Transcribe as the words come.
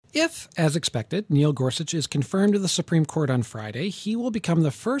If, as expected, Neil Gorsuch is confirmed to the Supreme Court on Friday, he will become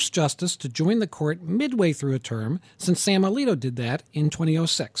the first justice to join the court midway through a term since Sam Alito did that in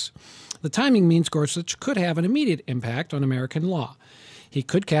 2006. The timing means Gorsuch could have an immediate impact on American law. He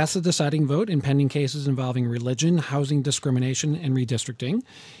could cast the deciding vote in pending cases involving religion, housing discrimination, and redistricting.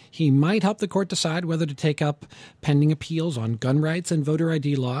 He might help the court decide whether to take up pending appeals on gun rights and voter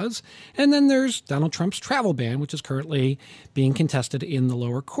ID laws. And then there's Donald Trump's travel ban, which is currently being contested in the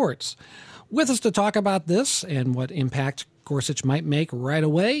lower courts. With us to talk about this and what impact Gorsuch might make right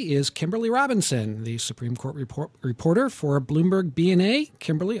away is Kimberly Robinson, the Supreme Court reporter for Bloomberg BNA.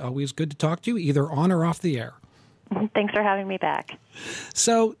 Kimberly, always good to talk to you, either on or off the air. Thanks for having me back.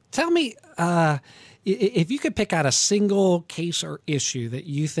 So tell me, if you could pick out a single case or issue that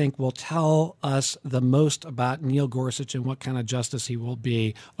you think will tell us the most about Neil Gorsuch and what kind of justice he will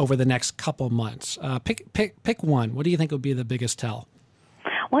be over the next couple months. Pick one. What do you think would be the biggest tell?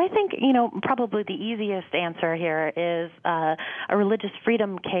 Well, I think, probably the easiest answer here is a religious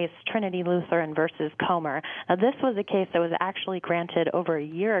freedom case, Trinity Lutheran versus Comer. Now, this was a case that was actually granted over a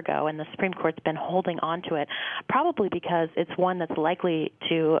year ago, and the Supreme Court's been holding on to it, probably because it's one that's likely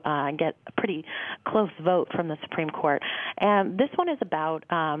to get a pretty close vote from the Supreme Court. And this one is about,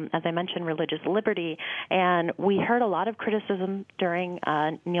 as I mentioned, religious liberty, and we heard a lot of criticism during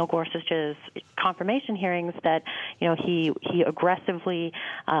Neil Gorsuch's confirmation hearings that, he aggressively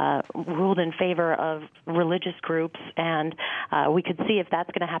ruled in favor of religious groups, and we could see if that's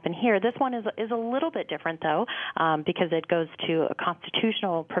going to happen here. This one is a little bit different, though, because it goes to a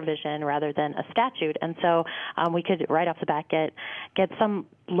constitutional provision rather than a statute, and so we could right off the bat get some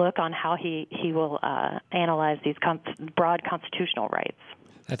look on how he will analyze these broad constitutional rights.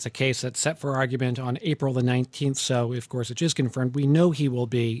 That's a case that's set for argument on April the 19th. So if Gorsuch is confirmed, we know he will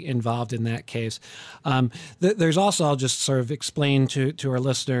be involved in that case. There's also, I'll just sort of explain to our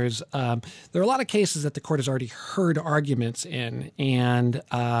listeners, there are a lot of cases that the court has already heard arguments in. And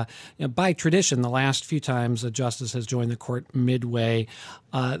by tradition, the last few times a justice has joined the court midway,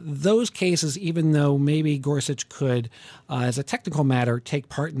 those cases, even though maybe Gorsuch could, as a technical matter, take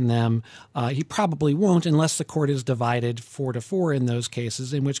part in them, he probably won't unless the court is divided 4-4 in those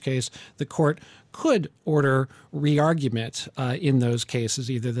cases, in which case the court could order re-argument in those cases,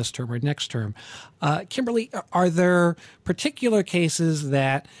 either this term or next term. Kimberly, are there particular cases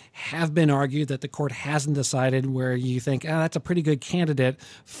that have been argued that the court hasn't decided where you think, that's a pretty good candidate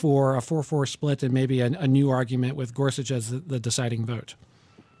for a 4-4 split and maybe a new argument with Gorsuch as the deciding vote?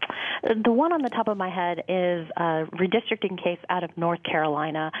 The one on the top of my head is a redistricting case out of North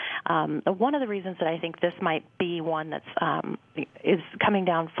Carolina. One of the reasons that I think this might be one that's is coming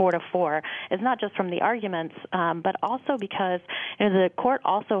down 4-4 is not just from the arguments, but also because the court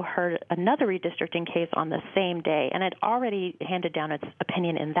also heard another redistricting case on the same day, and it already handed down its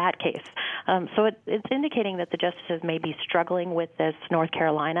opinion in that case. So it's indicating that the justices may be struggling with this North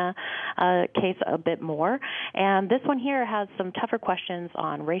Carolina case a bit more. And this one here has some tougher questions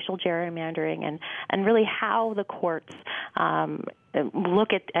on racial gerrymandering and really how the courts look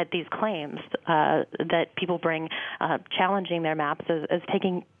at these claims that people bring challenging their maps as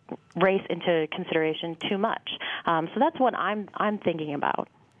taking race into consideration too much. So that's what I'm thinking about.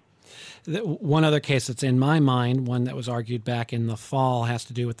 One other case that's in my mind, one that was argued back in the fall, has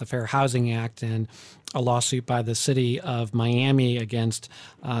to do with the Fair Housing Act and a lawsuit by the city of Miami against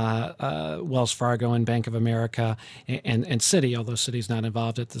Wells Fargo and Bank of America and Citi, although Citi's not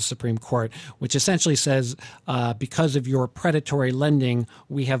involved at the Supreme Court, which essentially says because of your predatory lending,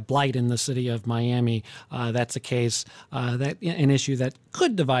 we have blight in the city of Miami. That's a case, an issue that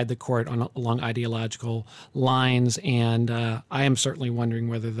could divide the court along ideological lines, and I am certainly wondering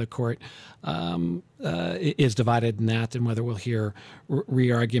whether the court is divided in that and whether we'll hear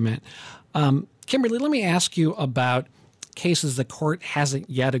re-argument. Kimberly, let me ask you about cases the court hasn't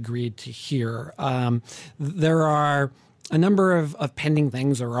yet agreed to hear. There are a number of pending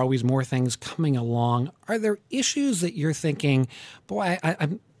things. There are always more things coming along. Are there issues that you're thinking, boy,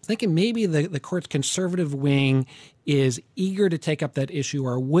 I'm thinking maybe the court's conservative wing is eager to take up that issue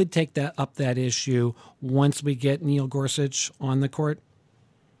or would take up that issue once we get Neil Gorsuch on the court?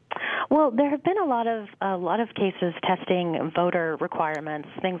 Well, there have been a lot of cases testing voter requirements.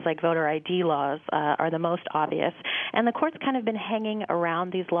 Things like voter ID laws are the most obvious, and the court's kind of been hanging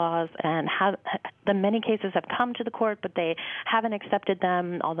around these laws and many cases have come to the court, but they haven't accepted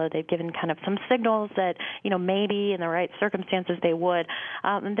them, although they've given kind of some signals that, maybe in the right circumstances they would.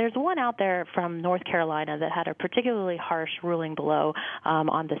 And there's one out there from North Carolina that had a particularly harsh ruling below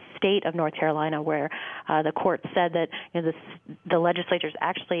on the state of North Carolina, where the court said that the legislatures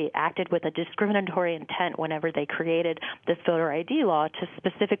actually acted with a discriminatory intent whenever they created this voter ID law to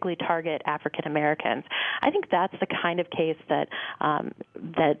specifically target African Americans. I think that's the kind of case that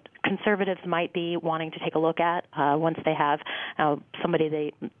conservatives might be wanting to take a look at once they have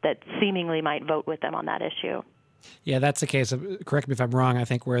somebody that seemingly might vote with them on that issue. Yeah, that's the case. Correct me if I'm wrong. I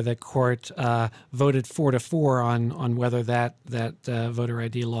think where the court voted 4-4 on whether that voter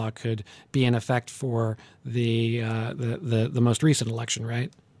ID law could be in effect for the most recent election,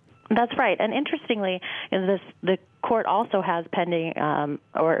 right? That's right. And interestingly, the court also has pending,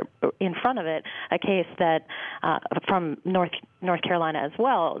 or in front of it, a case that from North Carolina as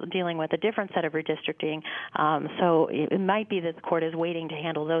well, dealing with a different set of redistricting. So it might be that the court is waiting to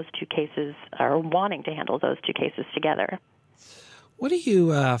handle those two cases, or wanting to handle those two cases together. What do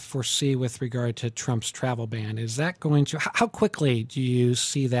you foresee with regard to Trump's travel ban? Is that going to, how quickly do you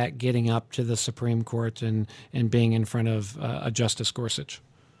see that getting up to the Supreme Court and being in front of a Justice Gorsuch?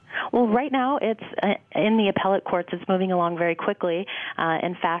 Well, right now it's in the appellate courts. It's moving along very quickly.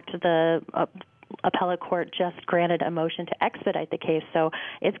 In fact, the appellate court just granted a motion to expedite the case, so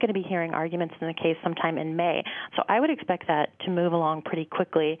it's going to be hearing arguments in the case sometime in May. So I would expect that to move along pretty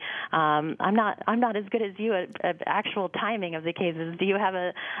quickly. I'm not as good as you at actual timing of the cases. Do you have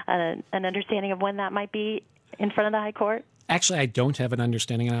an understanding of when that might be in front of the High Court? Actually, I don't have an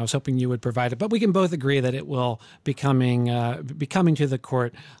understanding, and I was hoping you would provide it. But we can both agree that it will be coming to the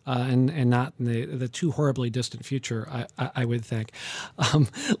court and not in the too horribly distant future, I would think.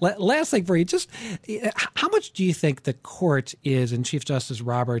 Last thing for you, just how much do you think the court is, and Chief Justice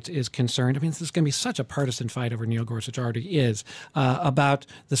Roberts is concerned? I mean, this is going to be such a partisan fight over Neil Gorsuch, already is, about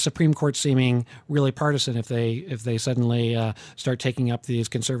the Supreme Court seeming really partisan if they suddenly start taking up these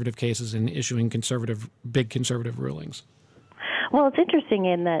conservative cases and issuing big conservative rulings. Well, it's interesting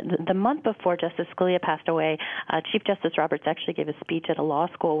in that the month before Justice Scalia passed away, Chief Justice Roberts actually gave a speech at a law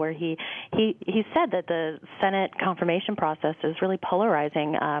school where he said that the Senate confirmation process is really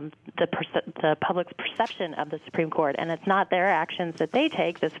polarizing the public's perception of the Supreme Court, and it's not their actions that they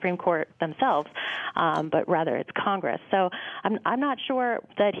take, the Supreme Court themselves, but rather it's Congress. So I'm not sure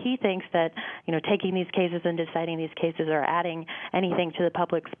that he thinks that taking these cases and deciding these cases are adding anything to the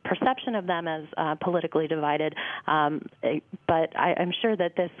public's perception of them as politically divided, but I'm sure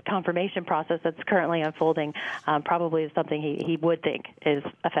that this confirmation process that's currently unfolding probably is something he would think is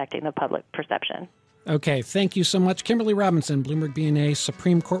affecting the public perception. Okay, thank you so much. Kimberly Robinson, Bloomberg BNA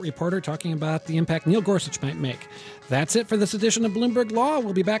Supreme Court reporter, talking about the impact Neil Gorsuch might make. That's it for this edition of Bloomberg Law.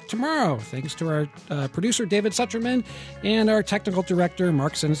 We'll be back tomorrow. Thanks to our producer, David Sucherman, and our technical director,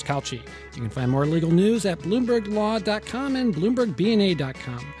 Mark Siniscalchi. You can find more legal news at BloombergLaw.com and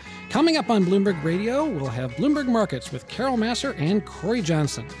BloombergBNA.com. Coming up on Bloomberg Radio, we'll have Bloomberg Markets with Carol Masser and Corey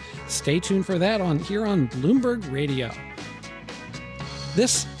Johnson. Stay tuned for that here on Bloomberg Radio.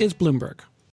 This is Bloomberg.